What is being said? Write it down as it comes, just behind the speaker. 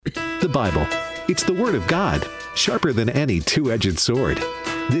The Bible. It's the Word of God, sharper than any two-edged sword.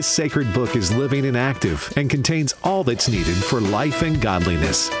 This sacred book is living and active and contains all that's needed for life and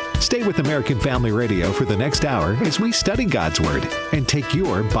godliness. Stay with American Family Radio for the next hour as we study God's Word and take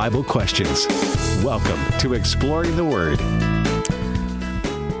your Bible questions. Welcome to Exploring the Word.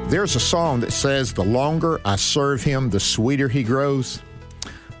 There's a song that says, "The longer I serve Him, the sweeter He grows."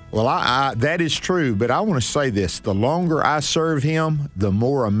 Well, that is true, but I want to say this. The longer I serve Him, the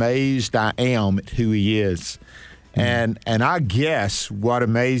more amazed I am at who He is. And I guess what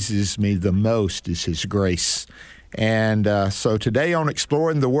amazes me the most is His grace. And so today on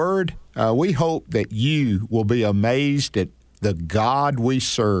Exploring the Word, we hope that you will be amazed at the God we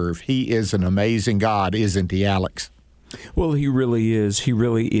serve. He is an amazing God, isn't He, Alex? Well, He really is. He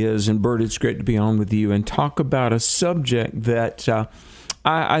really is. And Bert, it's great to be on with you and talk about a subject that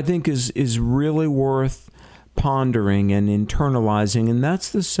I think is really worth pondering and internalizing, and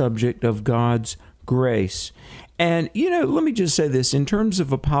that's the subject of God's grace. And, let me just say this, in terms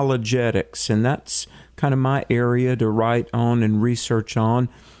of apologetics, and that's kind of my area to write on and research on.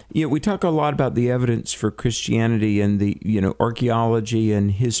 We talk a lot about the evidence for Christianity and the, archaeology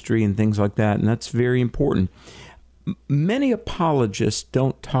and history and things like that, and that's very important. Many apologists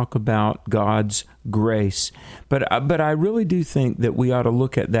don't talk about God's grace, but I really do think that we ought to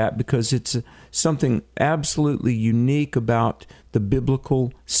look at that because it's something absolutely unique about the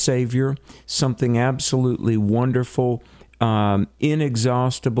biblical Savior, something absolutely wonderful,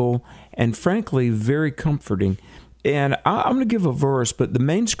 inexhaustible, and frankly, very comforting. And I'm going to give a verse, but the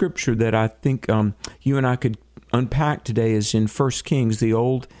main scripture that I think you and I could unpack today is in 1 Kings, the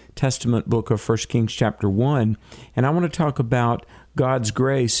Old Testament book of 1 Kings chapter 1. And I want to talk about God's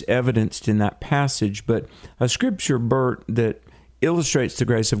grace evidenced in that passage. But a scripture, Bert, that illustrates the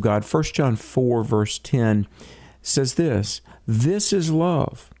grace of God, 1 John 4, verse 10, says this: "This is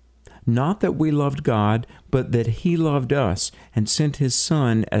love, not that we loved God, but that He loved us and sent His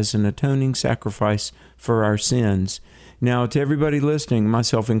Son as an atoning sacrifice for our sins." Now, to everybody listening,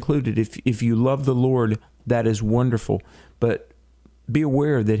 myself included, if you love the Lord, that is wonderful. But be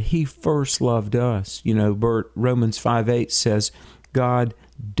aware that He first loved us. Bert, Romans 5:8 says, God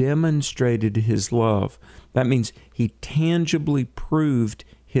demonstrated His love. That means He tangibly proved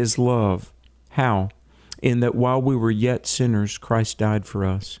His love. How? In that while we were yet sinners, Christ died for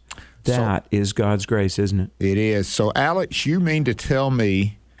us. That is God's grace, isn't it? It is. So, Alex, you mean to tell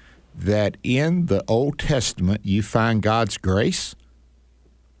me that in the Old Testament you find God's grace?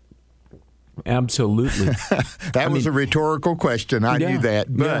 Absolutely. That was a rhetorical question. I knew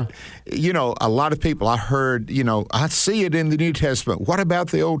that. But, a lot of people, I heard, I see it in the New Testament. What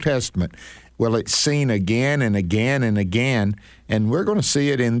about the Old Testament? Well, it's seen again and again and again, and we're going to see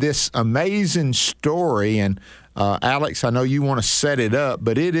it in this amazing story. And Alex, I know you want to set it up,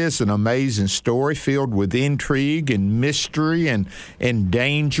 but it is an amazing story filled with intrigue and mystery and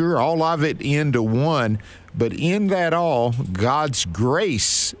danger, all of it into one. But in that all, God's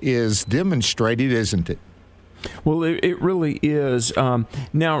grace is demonstrated, isn't it? Well, it really is.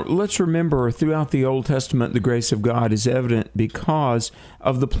 Now, let's remember, throughout the Old Testament, the grace of God is evident because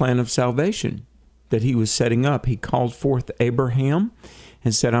of the plan of salvation that He was setting up. He called forth Abraham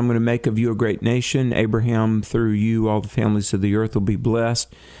and said, "I'm going to make of you a great nation. Abraham, through you, all the families of the earth will be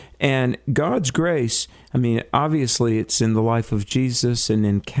blessed." And God's grace, obviously it's in the life of Jesus and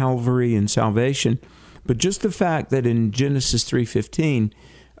in Calvary and salvation, but just the fact that in Genesis 3:15,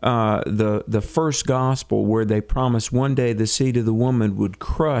 the first gospel where they promised one day the seed of the woman would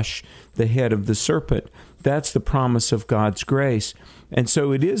crush the head of the serpent, that's the promise of God's grace. And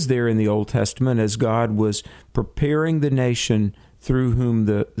so it is there in the Old Testament as God was preparing the nation through whom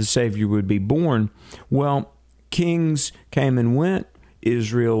the Savior would be born. Well, kings came and went.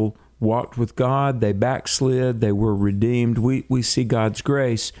 Israel walked with God. They backslid. They were redeemed. We see God's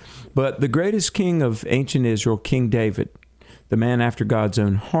grace. But the greatest king of ancient Israel, King David, the man after God's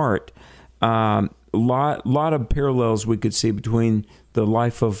own heart, lot of parallels we could see between the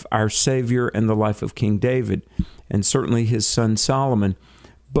life of our Savior and the life of King David, and certainly his son Solomon.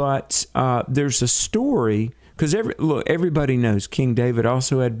 But there's a story, because everybody knows King David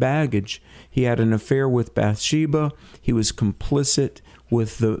also had baggage. He had an affair with Bathsheba. He was complicit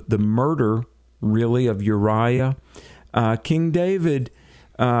with the murder, really, of Uriah. King David,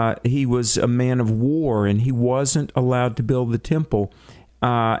 he was a man of war, and he wasn't allowed to build the temple.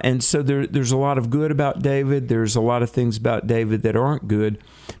 And so there's a lot of good about David. There's a lot of things about David that aren't good.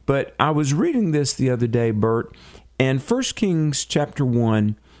 But I was reading this the other day, Bert, and 1 Kings chapter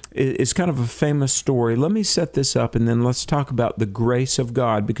 1 is kind of a famous story. Let me set this up, and then let's talk about the grace of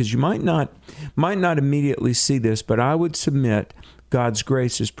God, because you might not immediately see this, but I would submit God's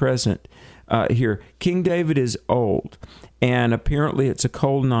grace is present here. King David is old, and apparently it's a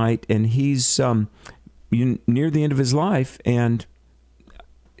cold night, and he's near the end of his life, and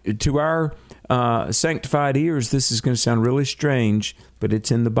to our sanctified ears, this is going to sound really strange, but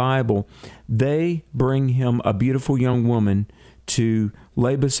it's in the Bible. They bring him a beautiful young woman to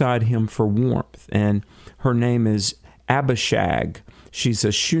lay beside him for warmth, and her name is Abishag. She's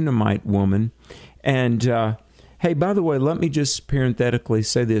a Shunammite woman. And hey, by the way, let me just parenthetically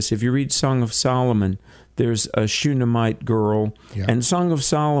say this. If you read Song of Solomon, there's a Shunammite girl, and Song of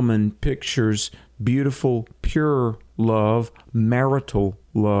Solomon pictures beautiful, pure love, marital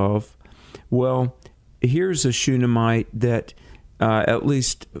love. Well, here's a Shunammite that, at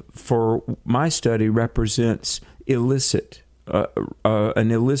least for my study, represents illicit,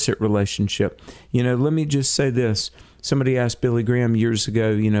 an illicit relationship. Let me just say this. Somebody asked Billy Graham years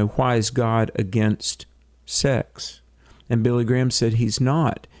ago, why is God against sex? And Billy Graham said he's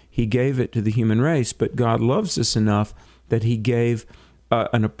not. He gave it to the human race, but God loves us enough that he gave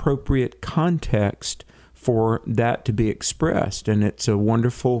an appropriate context for that to be expressed. And it's a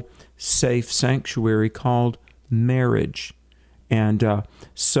wonderful, safe sanctuary called marriage. And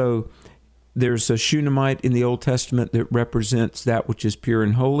so there's a Shunammite in the Old Testament that represents that which is pure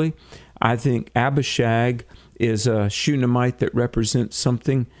and holy. I think Abishag is a Shunammite that represents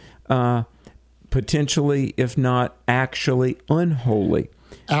something potentially, if not actually, unholy.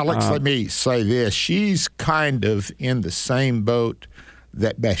 Alex, let me say this. She's kind of in the same boat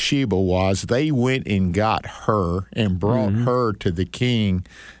that Bathsheba was. They went and got her and brought her to the king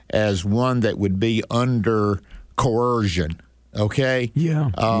as one that would be under coercion. Okay?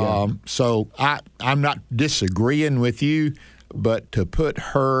 Yeah. So I'm not disagreeing with you, but to put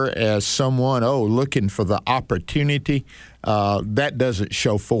her as someone, looking for the opportunity, that doesn't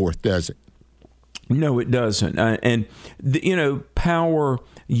show forth, does it? No, it doesn't. And power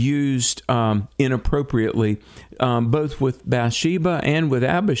used inappropriately, both with Bathsheba and with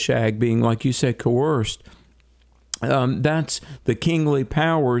Abishag being, like you said, coerced. That's the kingly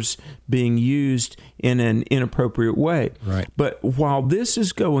powers being used in an inappropriate way. Right. But while this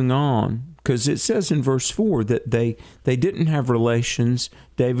is going on, because it says in verse 4 that they didn't have relations,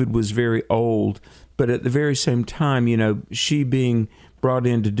 David was very old, but at the very same time, she being brought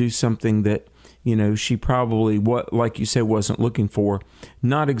in to do something that she probably, like you said, wasn't looking for,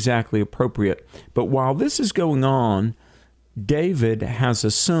 not exactly appropriate. But while this is going on, David has a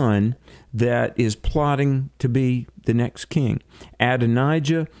son that is plotting to be the next king.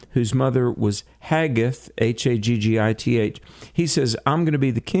 Adonijah, whose mother was Haggith, Haggith, he says, I'm going to be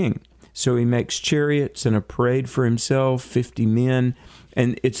the king. So he makes chariots and a parade for himself, 50 men,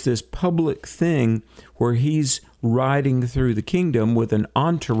 and it's this public thing where he's riding through the kingdom with an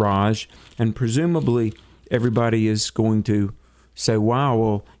entourage, and presumably everybody is going to say, wow,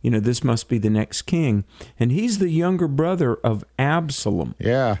 well, this must be the next king. And he's the younger brother of Absalom.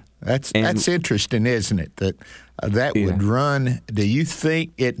 Yeah, that's interesting, isn't it? That would run. Do you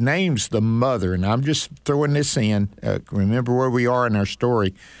think it names the mother? And I'm just throwing this in. Remember where we are in our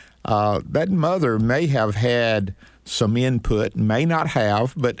story. That mother may have had some input, may not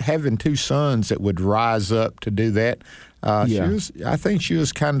have, but having two sons that would rise up to do that, I think she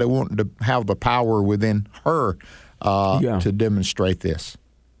was kind of wanting to have the power within her to demonstrate this.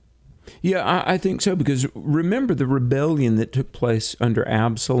 Yeah, I think so, because remember the rebellion that took place under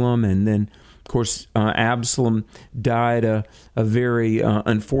Absalom, and then, of course, Absalom died a very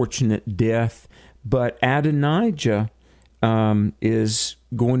unfortunate death, but Adonijah is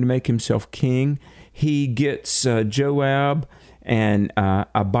going to make himself king. He gets Joab and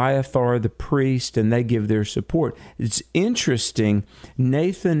Abiathar the priest, and they give their support. It's interesting,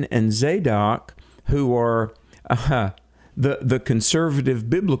 Nathan and Zadok, who are the conservative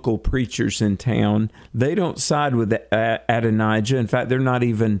biblical preachers in town, they don't side with Adonijah. In fact, they're not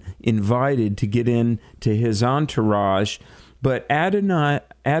even invited to get into his entourage. But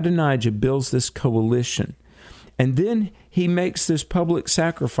Adonijah builds this coalition. And then he makes this public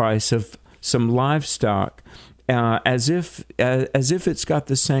sacrifice of some livestock, as if it's got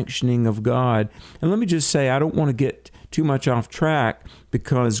the sanctioning of God. And let me just say, I don't want to get too much off track,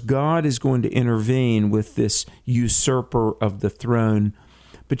 because God is going to intervene with this usurper of the throne.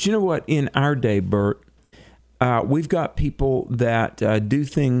 But you know what? In our day, Bert, we've got people that do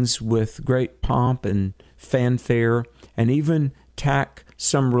things with great pomp and fanfare, and even tack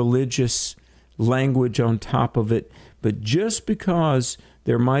some religious language on top of it. But just because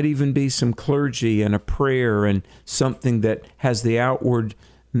there might even be some clergy and a prayer and something that has the outward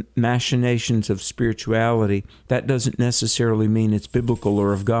machinations of spirituality, that doesn't necessarily mean it's biblical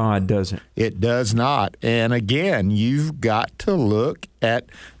or of God, does it? It does not. And again, you've got to look at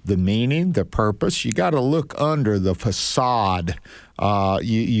the meaning, the purpose. You got to look under the facade.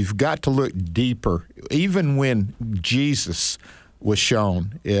 You've got to look deeper. Even when Jesus was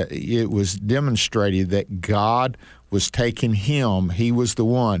shown, it was demonstrated that God was taking him. He was the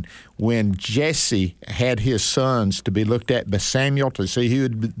one. When Jesse had his sons to be looked at by Samuel to see who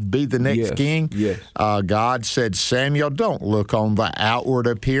would be the next king, God said, Samuel, don't look on the outward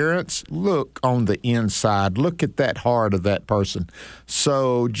appearance. Look on the inside. Look at that heart of that person.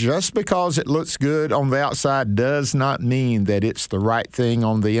 So just because it looks good on the outside does not mean that it's the right thing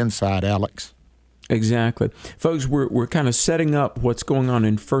on the inside, Alex. Exactly. Folks, we're kind of setting up what's going on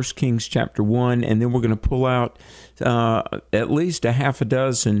in 1 Kings chapter 1, and then we're going to pull out at least a half a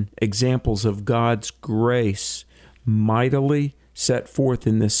dozen examples of God's grace mightily set forth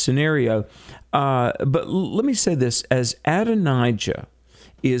in this scenario. But let me say this. As Adonijah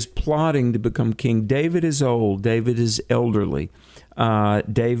is plotting to become king, David is old, David is elderly.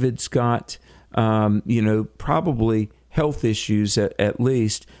 David's got, probably health issues at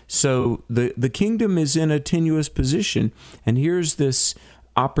least. So the kingdom is in a tenuous position. And here's this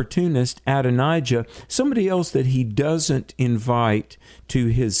opportunist, Adonijah, somebody else that he doesn't invite to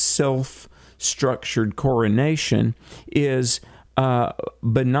his self-structured coronation is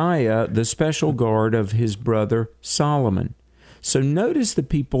Benaiah, the special guard of his brother Solomon. So notice the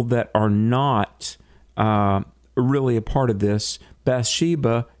people that are not really a part of this.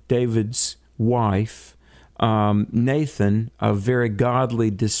 Bathsheba, David's wife, Nathan, a very godly,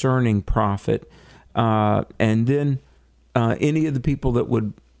 discerning prophet, and then any of the people that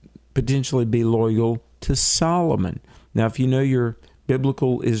would potentially be loyal to Solomon. Now, if you know your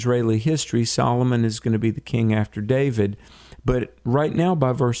biblical Israeli history, Solomon is going to be the king after David. But right now,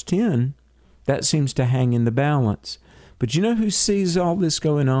 by verse 10, that seems to hang in the balance. But you know who sees all this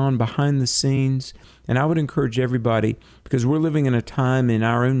going on behind the scenes? And I would encourage everybody, because we're living in a time in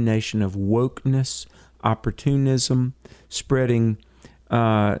our own nation of wokeness, opportunism, spreading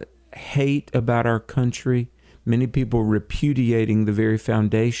hate about our country, many people repudiating the very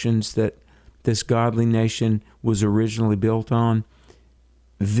foundations that this godly nation was originally built on.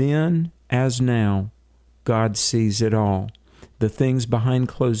 Then, as now, God sees it all. The things behind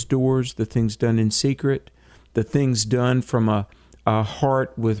closed doors, the things done in secret, the things done from a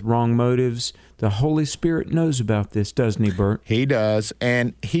heart with wrong motives. The Holy Spirit knows about this, doesn't he, Bert? He does,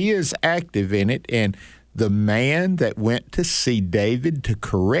 and he is active in it. And the man that went to see David to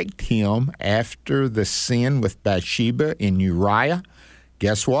correct him after the sin with Bathsheba in Uriah,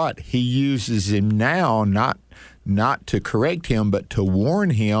 guess what? He uses him now not to correct him, but to warn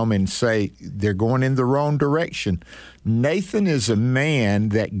him and say they're going in the wrong direction. Nathan is a man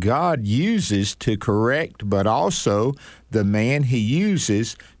that God uses to correct, but also the man he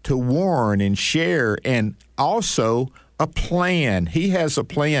uses to warn and share, and also a plan. He has a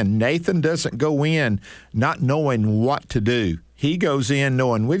plan. Nathan doesn't go in not knowing what to do. He goes in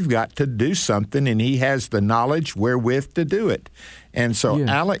knowing we've got to do something, and he has the knowledge wherewith to do it. And so,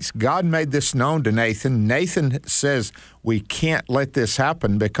 Alex, God made this known to Nathan. Nathan says, we can't let this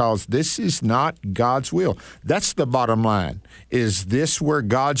happen because this is not God's will. That's the bottom line. Is this where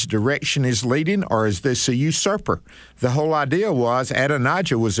God's direction is leading, or is this a usurper? The whole idea was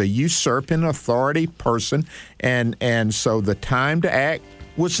Adonijah was a usurping authority person, and so the time to act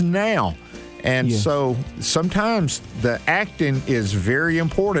was now. And so sometimes the acting is very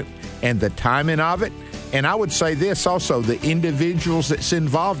important, and the timing of it. And I would say this also, the individuals that's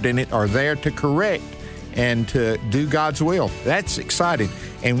involved in it are there to correct and to do God's will. That's exciting.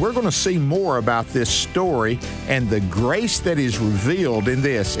 And we're going to see more about this story and the grace that is revealed in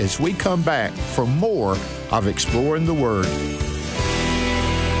this as we come back for more of Exploring the Word.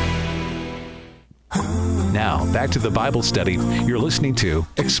 Now, back to the Bible study. You're listening to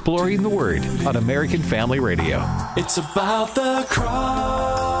Exploring the Word on American Family Radio. It's about the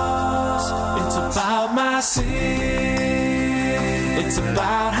cross. It's about my sin. It's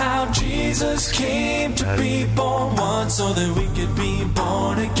about how Jesus came to be born once so that we could be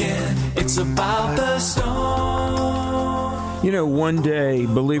born again. It's about the stone. You know, one day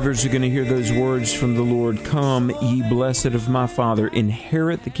believers are going to hear those words from the Lord, "Come, ye blessed of my Father,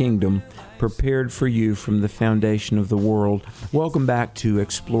 inherit the kingdom prepared for you from the foundation of the world." Welcome back to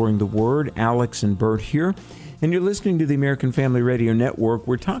Exploring the Word. Alex and Bert here, and you're listening to the American Family Radio Network.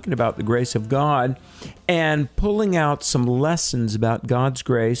 We're talking about the grace of God and pulling out some lessons about God's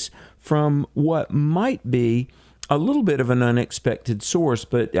grace from what might be a little bit of an unexpected source,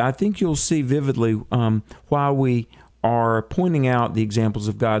 but I think you'll see vividly why we are pointing out the examples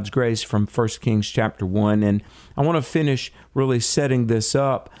of God's grace from 1 Kings chapter 1. And I want to finish really setting this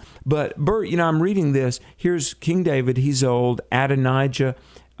up. But Bert, I'm reading this. Here's King David. He's old. Adonijah.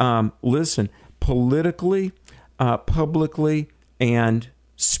 Listen, politically, publicly, and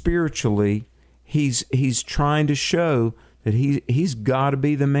spiritually, he's trying to show that he's got to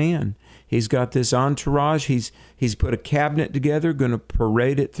be the man. He's got this entourage. He's put a cabinet together, going to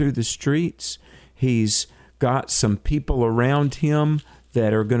parade it through the streets. He's got some people around him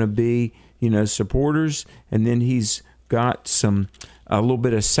that are going to be, supporters, and then he's got a little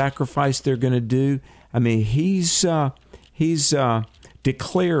bit of sacrifice they're going to do. I mean, he's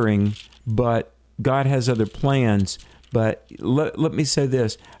declaring, but God has other plans. But let me say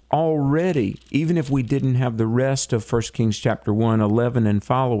this. Already, even if we didn't have the rest of 1 Kings chapter 1, 11 and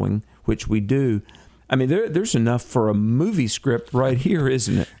following, which we do, I mean, there's enough for a movie script right here,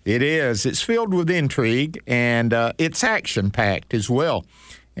 isn't it? It is. It's filled with intrigue, and it's action-packed as well.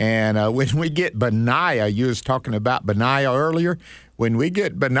 And when we get Benaiah, you was talking about Benaiah earlier. When we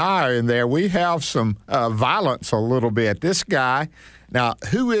get Benaiah in there, we have some violence a little bit. This guy, now,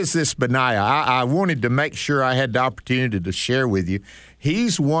 who is this Benaiah? I wanted to make sure I had the opportunity to share with you.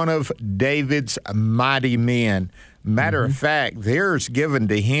 He's one of David's mighty men. Matter of fact, there's given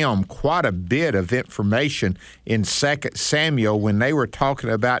to him quite a bit of information in 2 Samuel when they were talking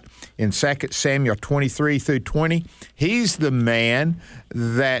about in 2 Samuel 23 through 20. He's the man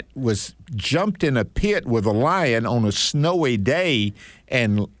that was jumped in a pit with a lion on a snowy day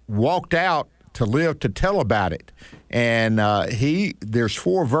and walked out to live to tell about it. And there's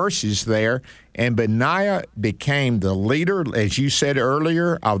 4 verses there, and Benaiah became the leader, as you said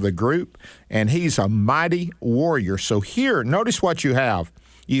earlier, of the group, and he's a mighty warrior. So here, notice what you have.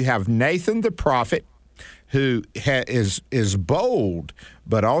 You have Nathan the prophet, who is bold,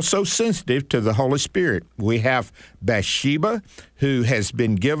 but also sensitive to the Holy Spirit. We have Bathsheba, who has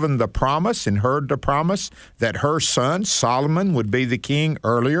been given the promise and heard the promise that her son Solomon would be the king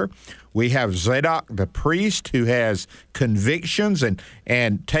earlier. We have Zadok the priest, who has convictions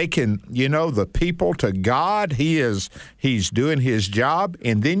and taken, the people to God. He's doing his job.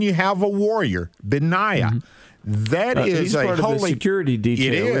 And then you have a warrior, Benaiah. Mm-hmm. That is a holy security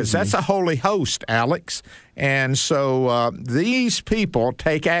detail. It is. That's a holy host, Alex. And so these people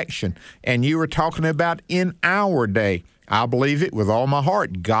take action. And you were talking about in our day. I believe it with all my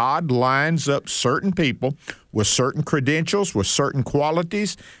heart. God lines up certain people with certain credentials, with certain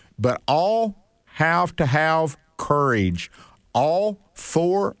qualities, but all have to have courage. All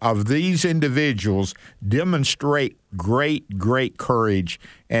 4 of these individuals demonstrate great, great courage,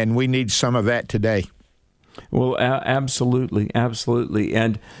 and we need some of that today. Well, absolutely, absolutely.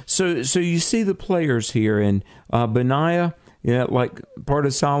 And so you see the players here, and Benaiah, like part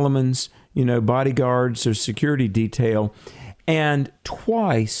of Solomon's, bodyguards or security detail, and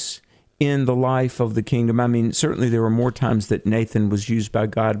twice in the life of the kingdom. I mean, certainly there were more times that Nathan was used by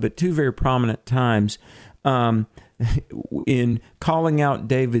God, but 2 very prominent times in calling out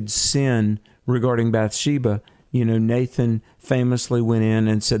David's sin regarding Bathsheba. Nathan famously went in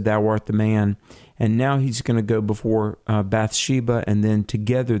and said, "Thou art the man." And now he's going to go before Bathsheba, and then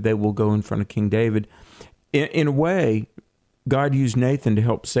together they will go in front of King David. In a way, God used Nathan to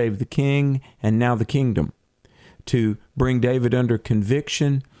help save the king and now the kingdom, to bring David under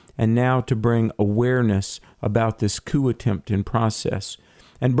conviction, and now to bring awareness about this coup attempt in process.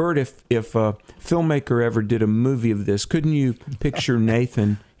 And Bert, if a filmmaker ever did a movie of this, couldn't you picture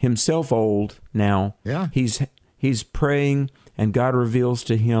Nathan himself old now? Yeah. He's praying, and God reveals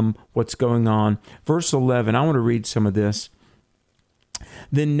to him what's going on. Verse 11, I want to read some of this.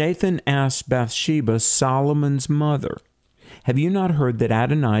 Then Nathan asked Bathsheba, Solomon's mother, "Have you not heard that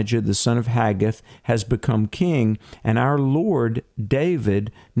Adonijah, the son of Haggith, has become king, and our Lord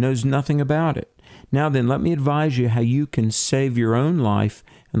David knows nothing about it? Now then, let me advise you how you can save your own life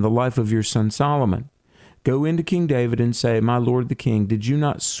and the life of your son Solomon. Go into King David and say, 'My lord the king, did you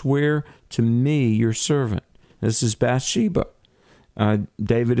not swear to me, your servant?'" This is Bathsheba.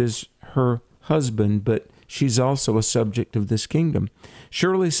 David is her husband, but she's also a subject of this kingdom.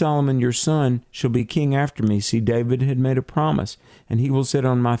 "Surely Solomon, your son, shall be king after me. See, David had made a promise, and he will sit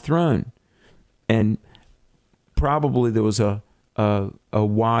on my throne." And probably there was a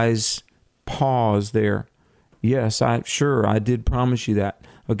wise pause there. "Yes, I did promise you that."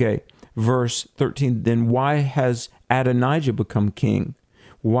 Okay, verse 13, "Then why has Adonijah become king?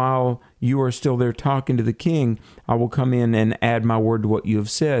 While you are still there talking to the king, I will come in and add my word to what you have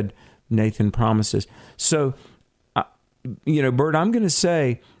said," Nathan promises. So, Bert, I'm going to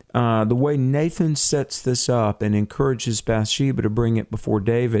say the way Nathan sets this up and encourages Bathsheba to bring it before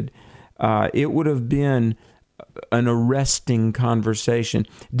David, it would have been an arresting conversation.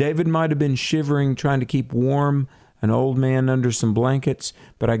 David might have been shivering, trying to keep warm, an old man under some blankets,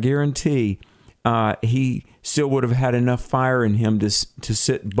 but I guarantee he still would have had enough fire in him to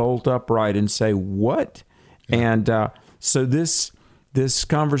sit bolt upright and say, "What?" Yeah. And so this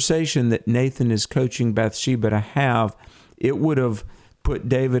conversation that Nathan is coaching Bathsheba to have, it would have put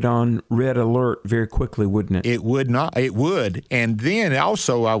David on red alert very quickly, wouldn't it? It would not. It would. And then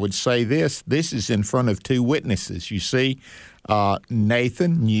also I would say this is in front of two witnesses. You see,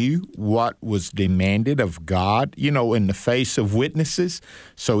 Nathan knew what was demanded of God, in the face of witnesses.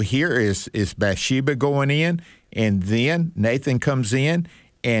 So here is Bathsheba going in, and then Nathan comes in,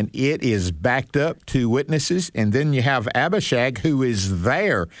 and it is backed up to witnesses. And then you have Abishag, who is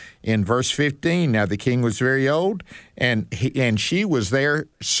there in verse 15. Now, the king was very old, and she was there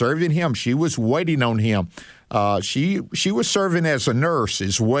serving him. She was waiting on him. She was serving as a nurse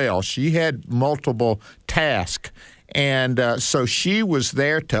as well. She had multiple tasks. And so she was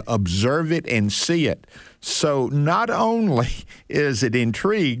there to observe it and see it. So not only is it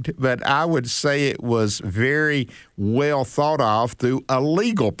intrigued, but I would say it was very well thought of through a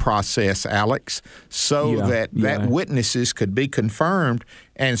legal process, Alex, so that witnesses could be confirmed.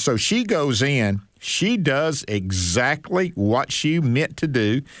 And so she goes in. She does exactly what she meant to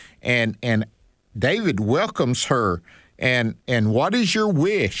do, and David welcomes her. And what is your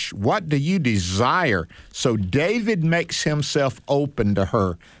wish? What do you desire? So David makes himself open to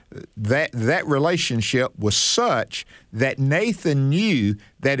her. That relationship was such that Nathan knew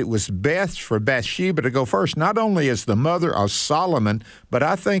that it was best for Bathsheba to go first, not only as the mother of Solomon, but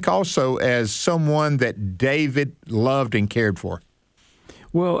I think also as someone that David loved and cared for.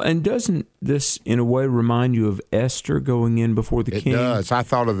 Well, and doesn't this in a way remind you of Esther going in before the king? It does. I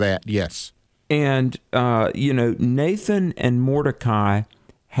thought of that, yes. And, Nathan and Mordecai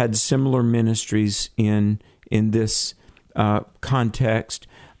had similar ministries in this context.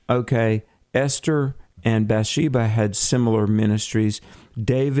 Okay, Esther and Bathsheba had similar ministries.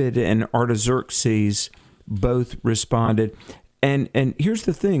 David and Artaxerxes both responded. And here's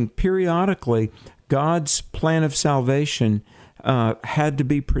the thing, periodically, God's plan of salvation had to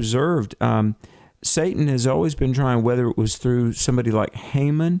be preserved. Satan has always been trying, whether it was through somebody like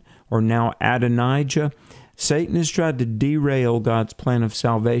Haman or now Adonijah, Satan has tried to derail God's plan of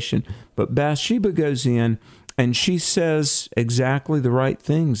salvation. But Bathsheba goes in and she says exactly the right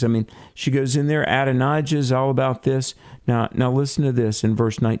things. I mean, she goes in there, Adonijah is all about this. Now listen to this in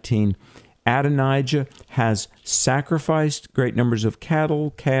verse 19. Adonijah has sacrificed great numbers of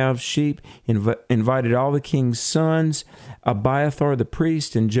cattle, calves, sheep, invited all the king's sons, Abiathar the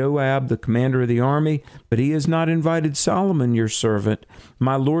priest, and Joab the commander of the army, but he has not invited Solomon your servant,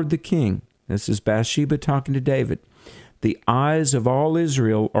 my lord the king. This is Bathsheba talking to David. The eyes of all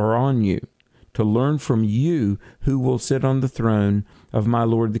Israel are on you, to learn from you who will sit on the throne of my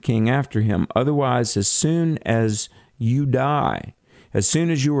lord the king after him. Otherwise, as soon as you die, as soon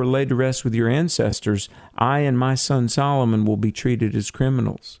as you are laid to rest with your ancestors, I and my son Solomon will be treated as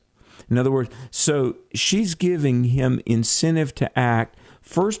criminals. In other words, so she's giving him incentive to act,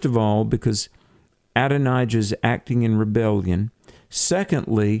 first of all, because Adonijah is acting in rebellion.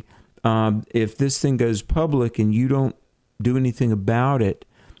 Secondly, if this thing goes public and you don't do anything about it,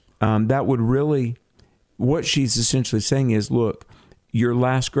 that would really, what she's essentially saying is, look, your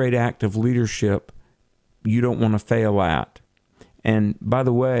last great act of leadership, you don't want to fail at. And by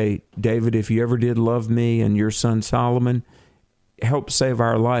the way, David, if you ever did love me and your son Solomon, help save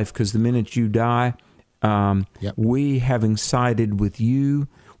our life, because the minute you die, we, having sided with you,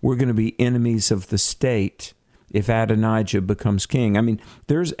 we're going to be enemies of the state if Adonijah becomes king. I mean,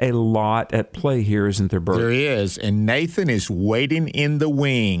 there's a lot at play here, isn't there, Bert? There is, and Nathan is waiting in the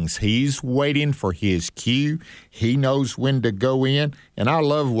wings. He's waiting for his cue. He knows when to go in, and I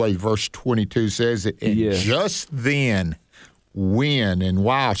love the way verse 22 says it. And just then, when and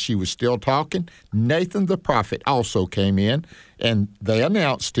while she was still talking, Nathan the prophet also came in, and they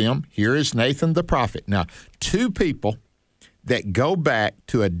announced him. Here is Nathan the prophet. Now, two people that go back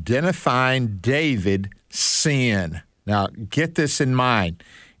to identifying David's sin. Now, get this in mind.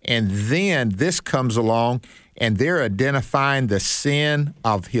 And then this comes along, and they're identifying the sin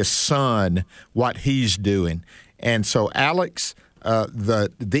of his son, what he's doing. And so, Alex,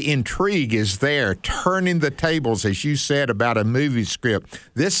 the intrigue is there, turning the tables, as you said, about a movie script.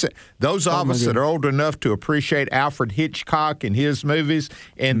 Those of us that are old enough to appreciate Alfred Hitchcock and his movies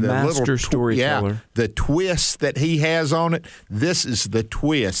and the master storyteller, the twist that he has on it. This is the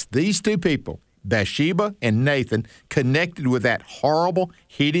twist. These two people, Bathsheba and Nathan, connected with that horrible,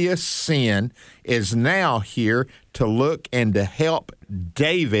 hideous sin, is now here to look and to help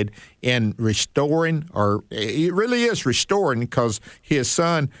David in restoring, or it really is restoring, because his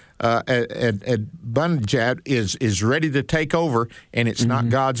son Adonijah is ready to take over, and it's not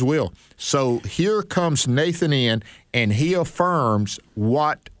God's will. So here comes Nathan in, and he affirms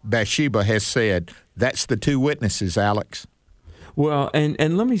what Bathsheba has said. That's the two witnesses, Alex. Well,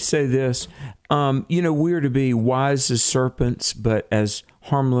 and let me say this. We're to be wise as serpents, but as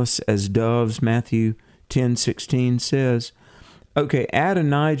harmless as doves, Matthew 10:16 says. Okay,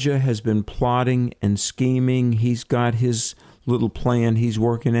 Adonijah has been plotting and scheming. He's got his little plan he's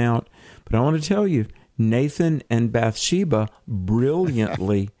working out. But I want to tell you, Nathan and Bathsheba,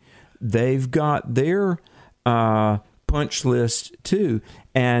 brilliantly, they've got their punch list too.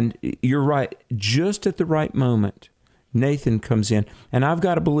 And you're right, just at the right moment, Nathan comes in. And I've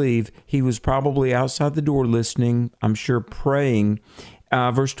got to believe he was probably outside the door listening, I'm sure praying.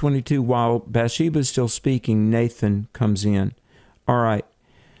 Verse 22, while Bathsheba is still speaking, Nathan comes in. All right.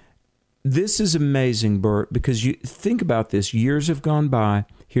 This is amazing, Bert, because you think about this. Years have gone by.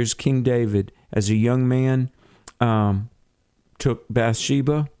 Here's King David as a young man, took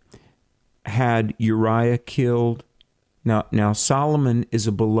Bathsheba, had Uriah killed. Now Solomon is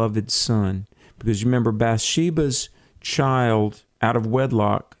a beloved son, because you remember Bathsheba's child out of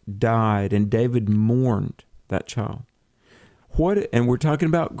wedlock died, and David mourned that child. And we're talking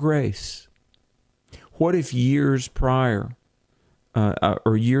about grace. What if years prior,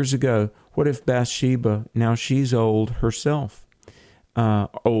 or years ago, what if Bathsheba, now she's old herself,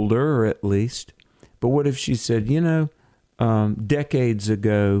 older at least, but what if she said, decades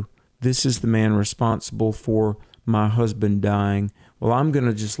ago, this is the man responsible for my husband dying. Well, I'm going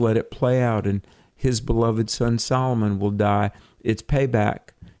to just let it play out, and his beloved son Solomon will die. It's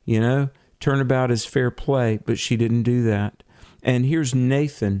payback, turnabout is fair play, but she didn't do that. And here's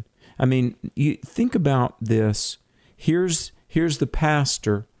Nathan. I mean, you think about this. Here's the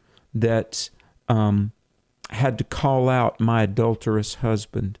pastor that had to call out my adulterous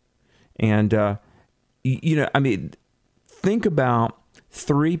husband. And, think about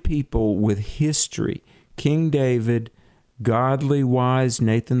three people with history. King David, godly, wise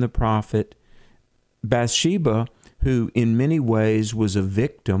Nathan the prophet, Bathsheba, who in many ways was a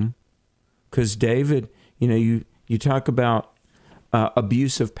victim, because David, you talk about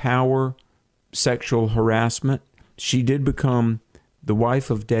abuse of power, sexual harassment. She did become the wife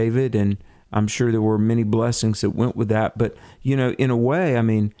of David, and I'm sure there were many blessings that went with that. But, in a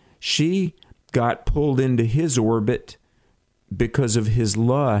way, she got pulled into his orbit because of his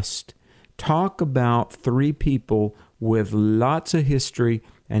lust. Talk about three people with lots of history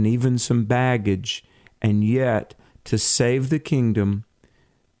and even some baggage, and yet to save the kingdom,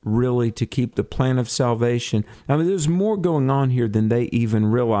 really to keep the plan of salvation. There's more going on here than they even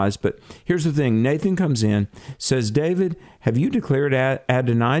realize. But here's the thing. Nathan comes in, says, David, have you declared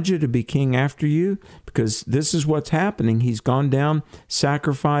Adonijah to be king after you? Because this is what's happening. He's gone down,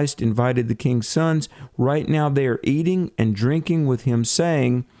 sacrificed, invited the king's sons. Right now they are eating and drinking with him,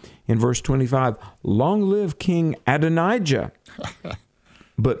 saying, in verse 25, long live King Adonijah.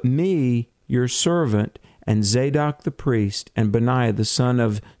 But me, your servant, and Zadok the priest, and Benaiah the son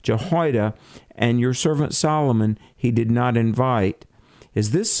of Jehoiada, and your servant Solomon, he did not invite.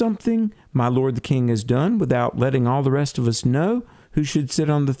 Is this something my lord the king has done without letting all the rest of us know who should sit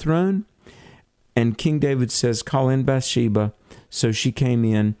on the throne? And King David says, call in Bathsheba. So she came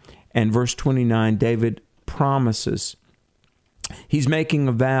in, and verse 29, David promises. He's making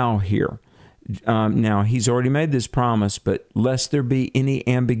a vow here. Now, he's already made this promise, but lest there be any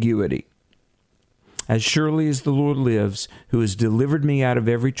ambiguity. As surely as the Lord lives, who has delivered me out of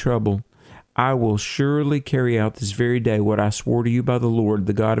every trouble, I will surely carry out this very day what I swore to you by the Lord,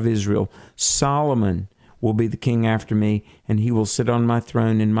 the God of Israel. Solomon will be the king after me, and he will sit on my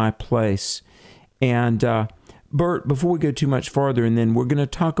throne in my place. And Bert, before we go too much farther, and then we're going to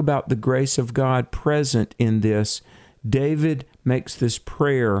talk about the grace of God present in this, David makes this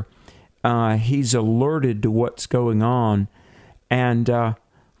prayer. He's alerted to what's going on. And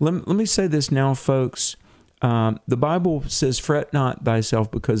let me say this now, folks. The Bible says, fret not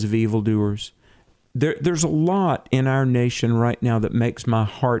thyself because of evildoers. There's a lot in our nation right now that makes my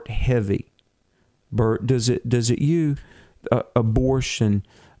heart heavy. Bert, does it you? Abortion,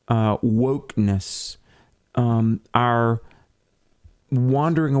 wokeness, our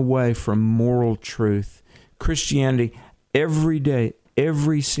wandering away from moral truth. Christianity, every day,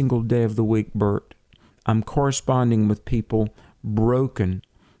 every single day of the week, Bert, I'm corresponding with people broken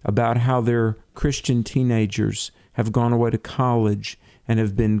about how their Christian teenagers have gone away to college and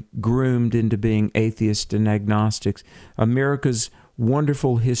have been groomed into being atheists and agnostics. America's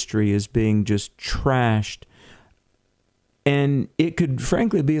wonderful history is being just trashed. And it could,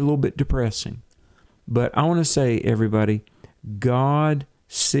 frankly, be a little bit depressing. But I want to say, everybody, God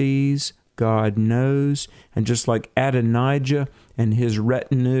sees, God knows, and just like Adonijah and his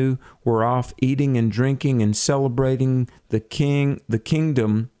retinue were off eating and drinking and celebrating the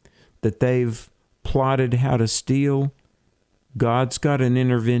kingdom that they've plotted how to steal, God's got an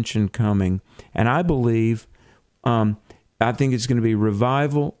intervention coming. And I believe, I think it's going to be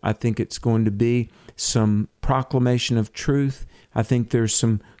revival. I think it's going to be some proclamation of truth. I think there's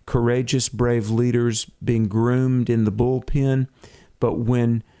some courageous, brave leaders being groomed in the bullpen. But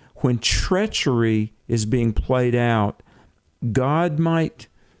when treachery is being played out, God might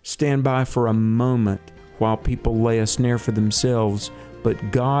stand by for a moment while people lay a snare for themselves,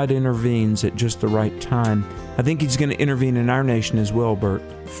 but God intervenes at just the right time. I think he's going to intervene in our nation as well, Bert.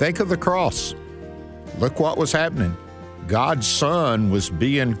 Think of the cross. Look what was happening. God's Son was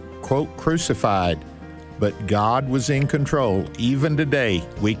being, quote, crucified, but God was in control. Even today,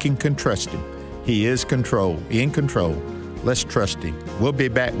 we can trust him. He is in control. Let's trust him. We'll be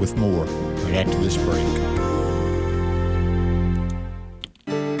back with more right after this break.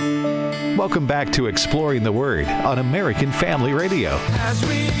 Welcome back to Exploring the Word on American Family Radio. As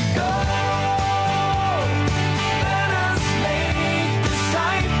we go, let us make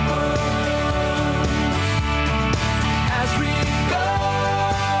disciples. As we go,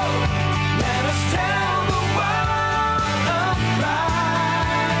 let us tell the world of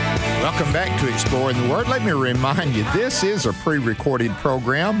Christ. Welcome back to Exploring the Word. Let me remind you, this is a pre-recorded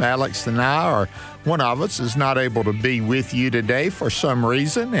program. Alex and I, or one of us, is not able to be with you today for some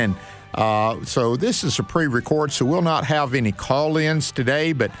reason, and so this is a pre-record, so we'll not have any call-ins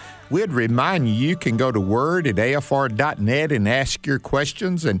today, but we'd remind you can go to word@afr.net and ask your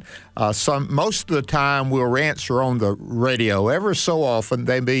questions, and most of the time we'll answer on the radio. Ever so often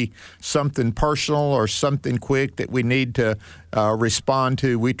there may be something personal or something quick that we need to respond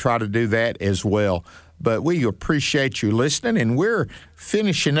to. We try to do that as well. But we appreciate you listening, and we're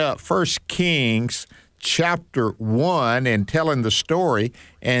finishing up 1 Kings chapter 1 and telling the story,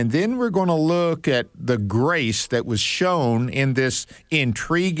 and then we're going to look at the grace that was shown in this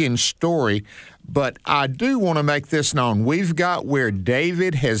intriguing story. But I do want to make this known. We've got where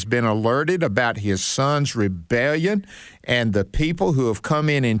David has been alerted about his son's rebellion and the people who have come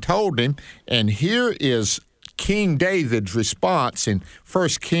in and told him, and here is King David's response in 1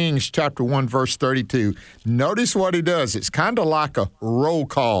 Kings chapter 1, verse 32. Notice what he does. It's kind of like a roll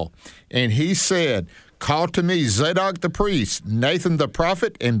call. And he said, "Call to me Zadok the priest, Nathan the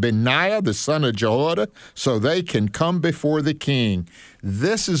prophet, and Benaiah the son of Jehoiada, so they can come before the king."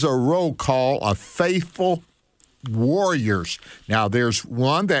 This is a roll call of faithful warriors. Now, there's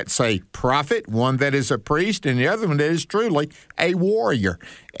one that's a prophet, one that is a priest, and the other one that is truly a warrior.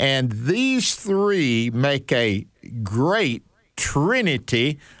 And these three make a great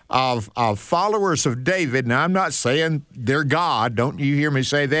trinity of followers of David. Now, I'm not saying they're God. Don't you hear me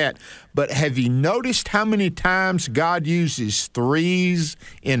say that. But have you noticed how many times God uses threes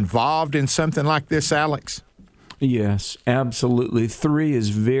involved in something like this, Alex? Yes, absolutely. 3 is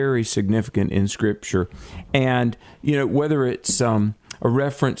very significant in Scripture. And, whether it's a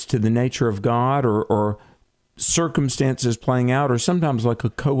reference to the nature of God or circumstances playing out, or sometimes like a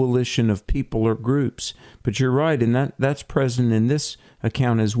coalition of people or groups. But you're right, and that's present in this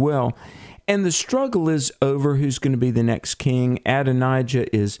account as well. And the struggle is over who's going to be the next king.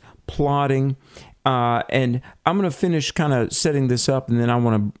 Adonijah is plotting. And I'm going to finish kind of setting this up, and then I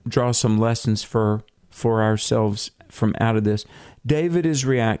want to draw some lessons for ourselves from out of this. David is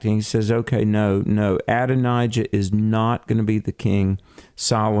reacting. He says, okay, no, Adonijah is not going to be the king.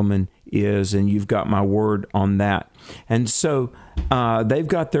 Solomon is, and you've got my word on that. And so they've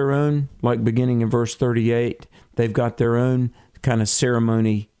got their own, like beginning in verse 38, they've got their own kind of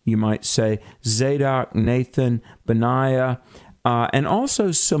ceremony, you might say. Zadok, Nathan, Benaiah, and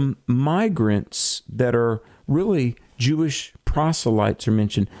also some migrants that are really Jewish proselytes are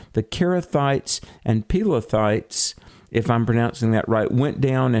mentioned. The Kerethites and Pelethites, if I'm pronouncing that right, went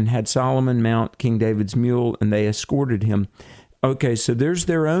down and had Solomon mount King David's mule, and they escorted him. Okay, so there's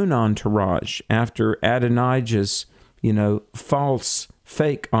their own entourage after Adonijah's, false,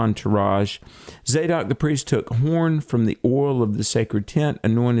 fake entourage. Zadok the priest took horn from the oil of the sacred tent,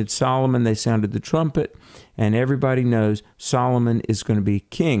 anointed Solomon. They sounded the trumpet, and everybody knows Solomon is going to be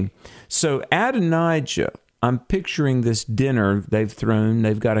king. So Adonijah, I'm picturing this dinner they've thrown.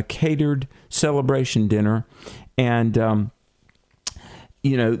 They've got a catered celebration dinner, and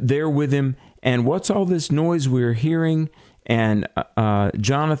there with him. And what's all this noise we're hearing? And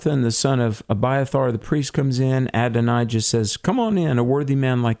Jonathan, the son of Abiathar, the priest, comes in. Adonijah says, "Come on in, a worthy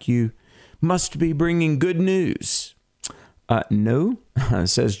man like you must be bringing good news." "No,"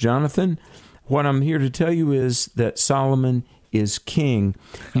 says Jonathan. "What I'm here to tell you is that Solomon is king."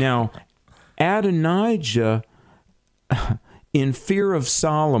 Now, Adonijah, in fear of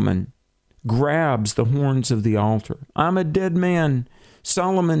Solomon, grabs the horns of the altar. "I'm a dead man.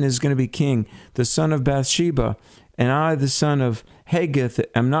 Solomon is going to be king, the son of Bathsheba, and I, the son of Haggith,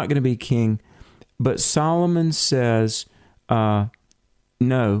 am not going to be king." But Solomon says,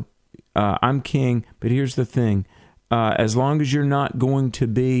 "No, I'm king, but here's the thing. As long as you're not going to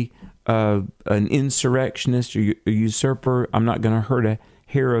be an insurrectionist or a usurper, I'm not going to hurt a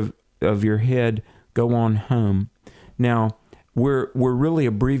hair of your head. Go on home." Now, we're really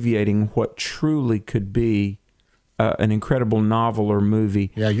abbreviating what truly could be an incredible novel or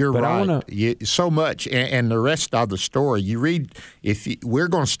movie. Yeah, you're right. So much, and the rest of the story. You read. We're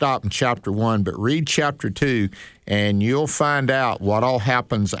going to stop in chapter 1, but read chapter 2, and you'll find out what all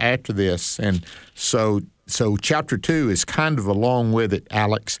happens after this. And so chapter 2 is kind of along with it,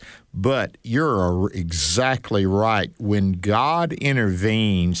 Alex. But you're exactly right. When God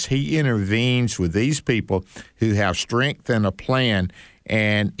intervenes, He intervenes with these people who have strength and a plan,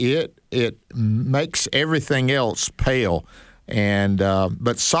 and it makes everything else pale. And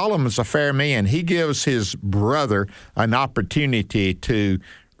but Solomon's a fair man. He gives his brother an opportunity to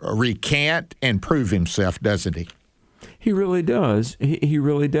recant and prove himself, doesn't he? He really does. He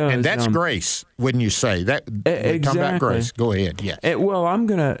really does. And that's grace, wouldn't you say? That exactly. Talk about grace. Go ahead. Yes. Well,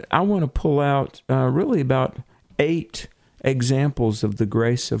 I want to pull out really about 8 examples of the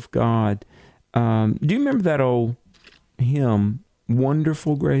grace of God. Do you remember that old hymn,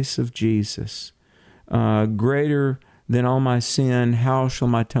 "Wonderful Grace of Jesus, greater than all my sin, how shall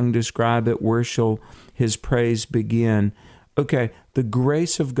my tongue describe it? Where shall His praise begin?" Okay, the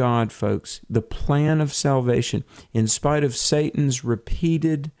grace of God, folks, the plan of salvation, in spite of Satan's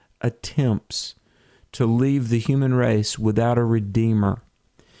repeated attempts to leave the human race without a redeemer.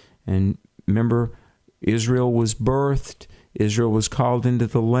 And remember, Israel was birthed, Israel was called into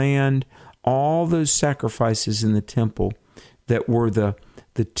the land, all those sacrifices in the temple that were the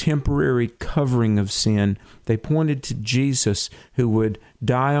temporary covering of sin, they pointed to Jesus, who would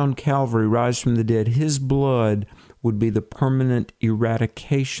die on Calvary, rise from the dead. His blood would be the permanent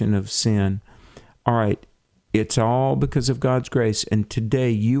eradication of sin. All right, it's all because of God's grace. And today,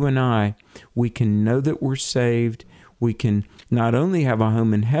 you and I, we can know that we're saved. We can not only have a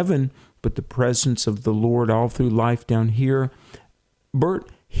home in heaven, but the presence of the Lord all through life down here. Bert,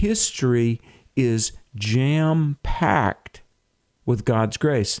 history is jam-packed with God's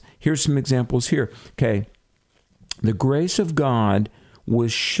grace. Here's some examples here. Okay, the grace of God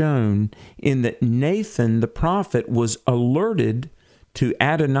was shown in that Nathan, the prophet, was alerted to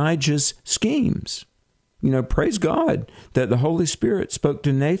Adonijah's schemes. Praise God that the Holy Spirit spoke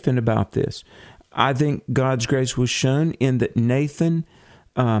to Nathan about this. I think God's grace was shown in that Nathan,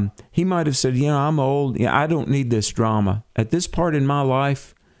 he might have said, I'm old. I don't need this drama. At this part in my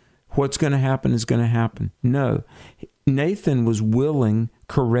life, what's going to happen is going to happen. No, Nathan was willing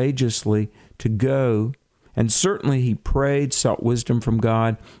courageously to go. And certainly he prayed, sought wisdom from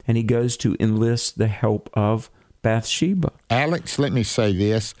God, and he goes to enlist the help of Bathsheba. Alex, let me say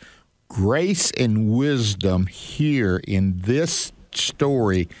this. Grace and wisdom here in this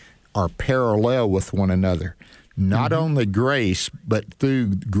story are parallel with one another. Not only grace, but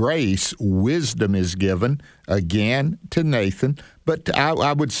through grace, wisdom is given, again, to Nathan, but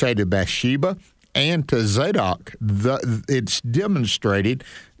I would say to Bathsheba and to Zadok. It's demonstrated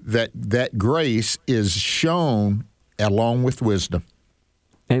that grace is shown along with wisdom.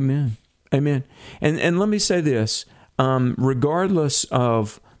 Amen. Amen. And let me say this, regardless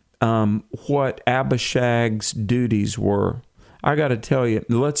of what Abishag's duties were, I got to tell you,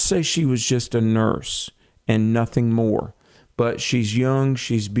 let's say she was just a nurse and nothing more, but she's young,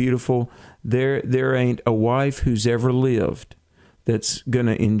 she's beautiful. There ain't a wife who's ever lived that's going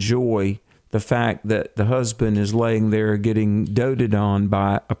to enjoy the fact that the husband is laying there getting doted on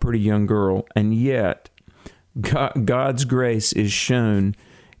by a pretty young girl. And yet, God's grace is shown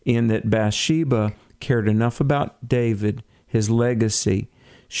in that Bathsheba cared enough about David, his legacy.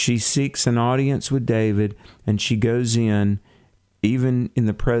 She seeks an audience with David, and she goes in, even in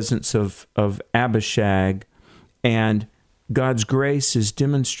the presence of Abishag, and God's grace is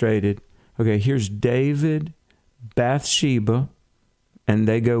demonstrated. Okay, here's David, Bathsheba, and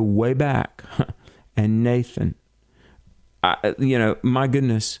they go way back, and Nathan. My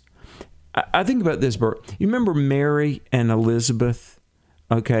goodness. I think about this, Bert. You remember Mary and Elizabeth?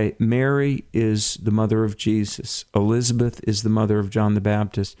 Okay, Mary is the mother of Jesus. Elizabeth is the mother of John the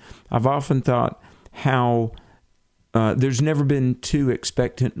Baptist. I've often thought how there's never been two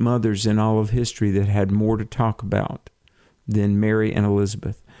expectant mothers in all of history that had more to talk about than Mary and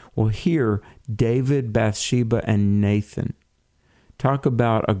Elizabeth. Well, here, David, Bathsheba, and Nathan. Talk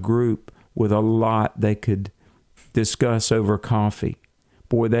about a group with a lot they could discuss over coffee.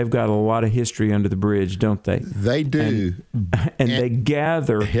 Boy, they've got a lot of history under the bridge, don't they? They do. And they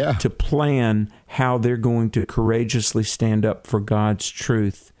gather to plan how they're going to courageously stand up for God's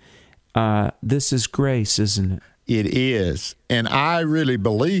truth. This is grace, isn't it? It is. And I really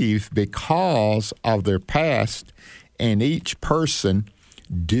believe because of their past and each person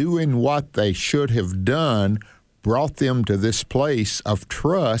doing what they should have done brought them to this place of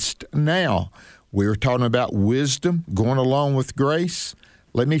trust now. We were talking about wisdom going along with grace.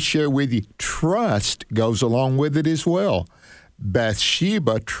 Let me share with you, trust goes along with it as well.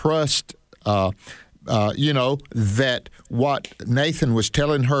 Bathsheba trust, that what Nathan was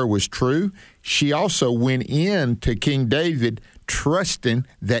telling her was true. She also went in to King David trusting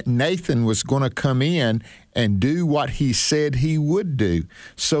that Nathan was going to come in and do what he said he would do.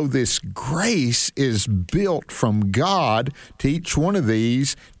 So this grace is built from God to each one of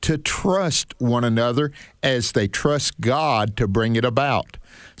these to trust one another as they trust God to bring it about.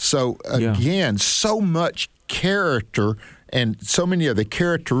 So again, so much character and so many of the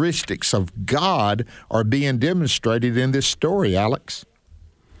characteristics of God are being demonstrated in this story, Alex.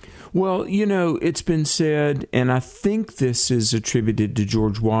 Well, it's been said, and I think this is attributed to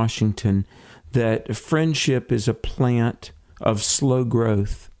George Washington, that friendship is a plant of slow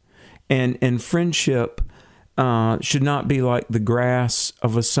growth. And friendship should not be like the grass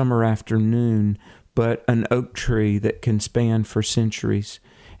of a summer afternoon, but an oak tree that can span for centuries.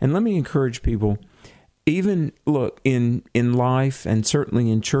 And let me encourage people, even, look, in life and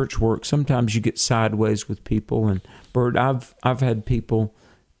certainly in church work, sometimes you get sideways with people. And, Bert, I've had people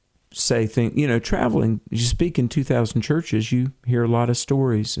say things, traveling, you speak in 2,000 churches, you hear a lot of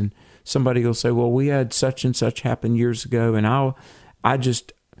stories, and somebody will say, well, we had such and such happen years ago, and I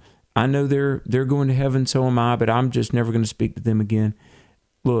know they're going to heaven, so am I, but I'm just never going to speak to them again.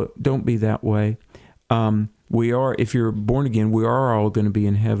 Look, don't be that way. If you're born again, we are all going to be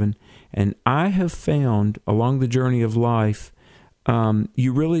in heaven. And I have found along the journey of life,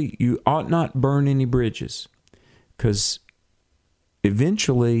 you ought not burn any bridges, because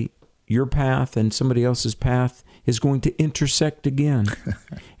eventually your path and somebody else's path is going to intersect again.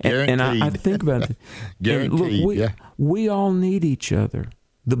 and I think about it. Guaranteed. And look, we all need each other.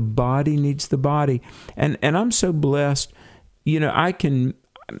 The body needs the body. And I'm so blessed. I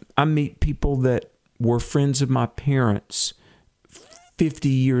meet people that were friends of my parents 50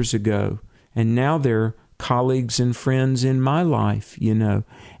 years ago, and now they're colleagues and friends in my life,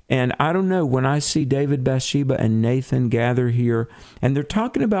 And I don't know, when I see David, Bathsheba, and Nathan gather here, and they're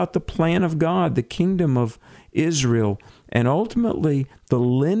talking about the plan of God, the kingdom of Israel, and ultimately the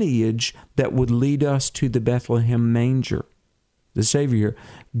lineage that would lead us to the Bethlehem manger, the Savior.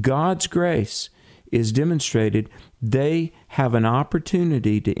 God's grace is demonstrated. They have an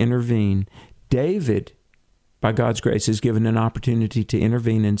opportunity to intervene. David, by God's grace, is given an opportunity to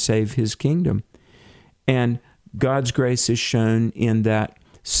intervene and save his kingdom. And God's grace is shown in that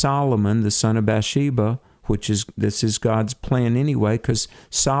Solomon, the son of Bathsheba, this is God's plan anyway, because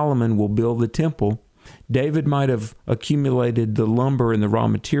Solomon will build the temple. David might have accumulated the lumber and the raw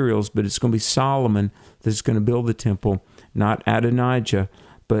materials, but it's going to be Solomon that's going to build the temple, not Adonijah.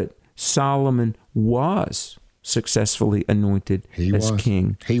 But Solomon was successfully anointed as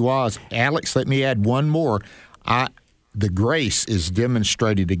king. He was. Alex, let me add one more. The grace is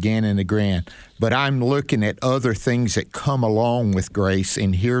demonstrated again and again, but I'm looking at other things that come along with grace,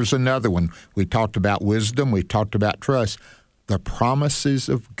 and here's another one. We talked about wisdom. We talked about trust. The promises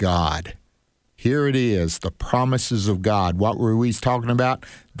of God. Here it is, the promises of God. What were we talking about?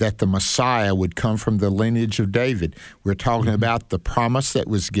 That the Messiah would come from the lineage of David. We're talking about the promise that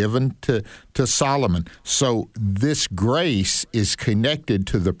was given to Solomon. So this grace is connected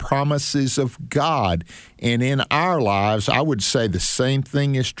to the promises of God. And in our lives, I would say the same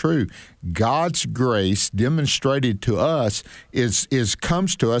thing is true. God's grace demonstrated to us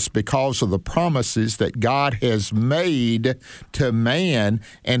comes to us because of the promises that God has made to man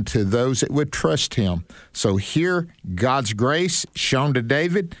and to those that would trust him. So here, God's grace shown to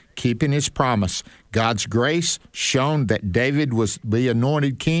David, keeping his promise. God's grace shown that David was the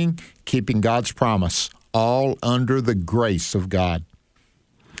anointed king, keeping God's promise, all under the grace of God.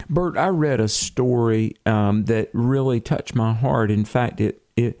 Bert, I read a story that really touched my heart. In fact, it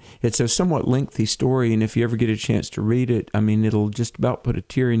it's a somewhat lengthy story, and if you ever get a chance to read it, I mean, it'll just about put a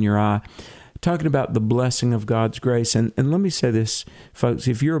tear in your eye, talking about the blessing of God's grace. And let me say this, folks,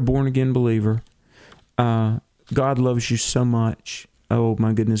 if you're a born-again believer, God loves you so much. Oh,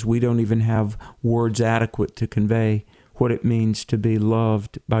 my goodness, we don't even have words adequate to convey what it means to be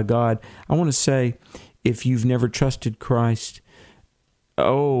loved by God. I want to say, if you've never trusted Christ,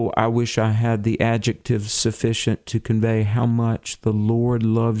 oh, I wish I had the adjectives sufficient to convey how much the Lord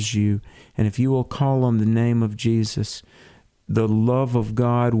loves you. And if you will call on the name of Jesus, the love of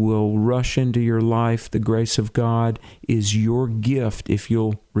God will rush into your life. The grace of God is your gift if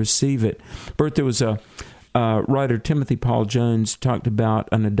you'll receive it. Bert, there was a writer, Timothy Paul Jones, talked about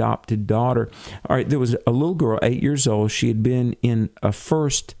an adopted daughter. All right, there was a little girl, 8 years old. She had been in a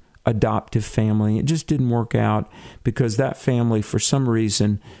first adoptive family. It just didn't work out because that family, for some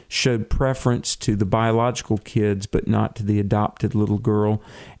reason, showed preference to the biological kids, but not to the adopted little girl.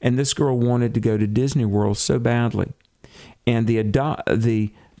 And this girl wanted to go to Disney World so badly. And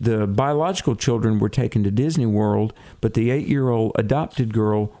the biological children were taken to Disney World, but the 8-year-old adopted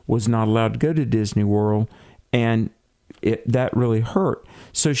girl was not allowed to go to Disney World, and that really hurt.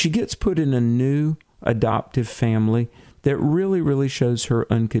 So she gets put in a new adoptive family that really, really shows her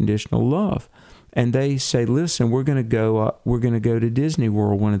unconditional love. And they say, listen, we're going to go to Disney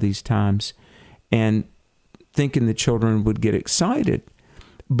World one of these times, and thinking the children would get excited.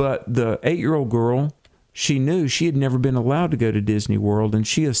 But the 8-year-old girl, she knew she had never been allowed to go to Disney World, and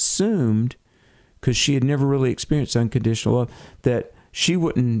she assumed, because she had never really experienced unconditional love, that she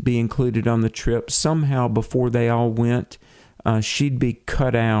wouldn't be included on the trip. Somehow, before they all went, she'd be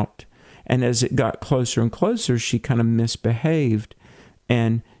cut out. And as it got closer and closer, she kind of misbehaved,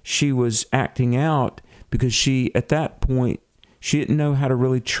 and she was acting out because at that point, she didn't know how to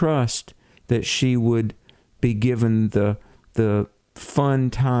really trust that she would be given the fun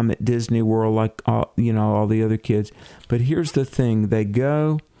time at Disney World like all the other kids. But here's the thing: they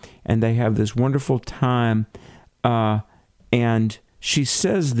go and they have this wonderful time, and she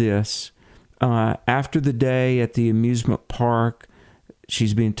says this after the day at the amusement park.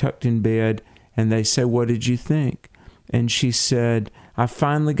 She's being tucked in bed, and they say, "What did you think?" And she said, "I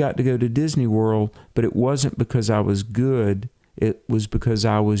finally got to go to Disney World, but it wasn't because I was good. It was because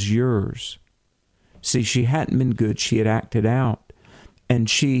I was yours." See, she hadn't been good. She had acted out. And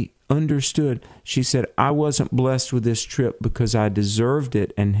she understood. She said, "I wasn't blessed with this trip because I deserved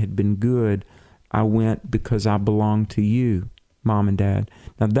it and had been good. I went because I belonged to you, Mom and Dad."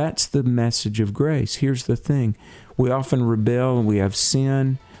 Now, that's the message of grace. Here's the thing. We often rebel and we have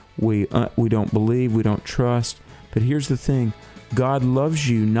sin. We don't believe. We don't trust. But here's the thing. God loves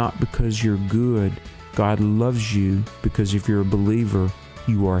you not because you're good. God loves you because if you're a believer,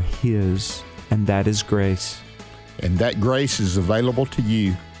 you are His. And that is grace. And that grace is available to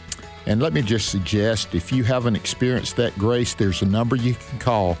you. And let me just suggest, if you haven't experienced that grace, there's a number you can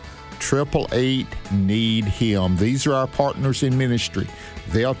call, 888-NEED-HIM. These are our partners in ministry.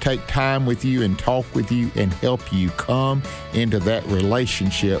 They'll take time with you and talk with you and help you come into that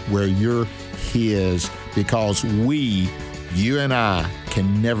relationship where you're His, because you and I,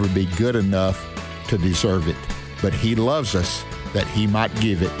 can never be good enough to deserve it. But He loves us that He might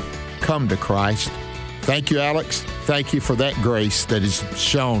give it. Come to Christ. Thank you, Alex. Thank you for that grace that is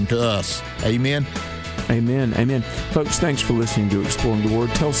shown to us. Amen. Amen. Amen. Folks, thanks for listening to Exploring the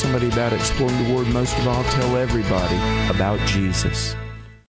Word. Tell somebody about Exploring the Word. Most of all, tell everybody about Jesus.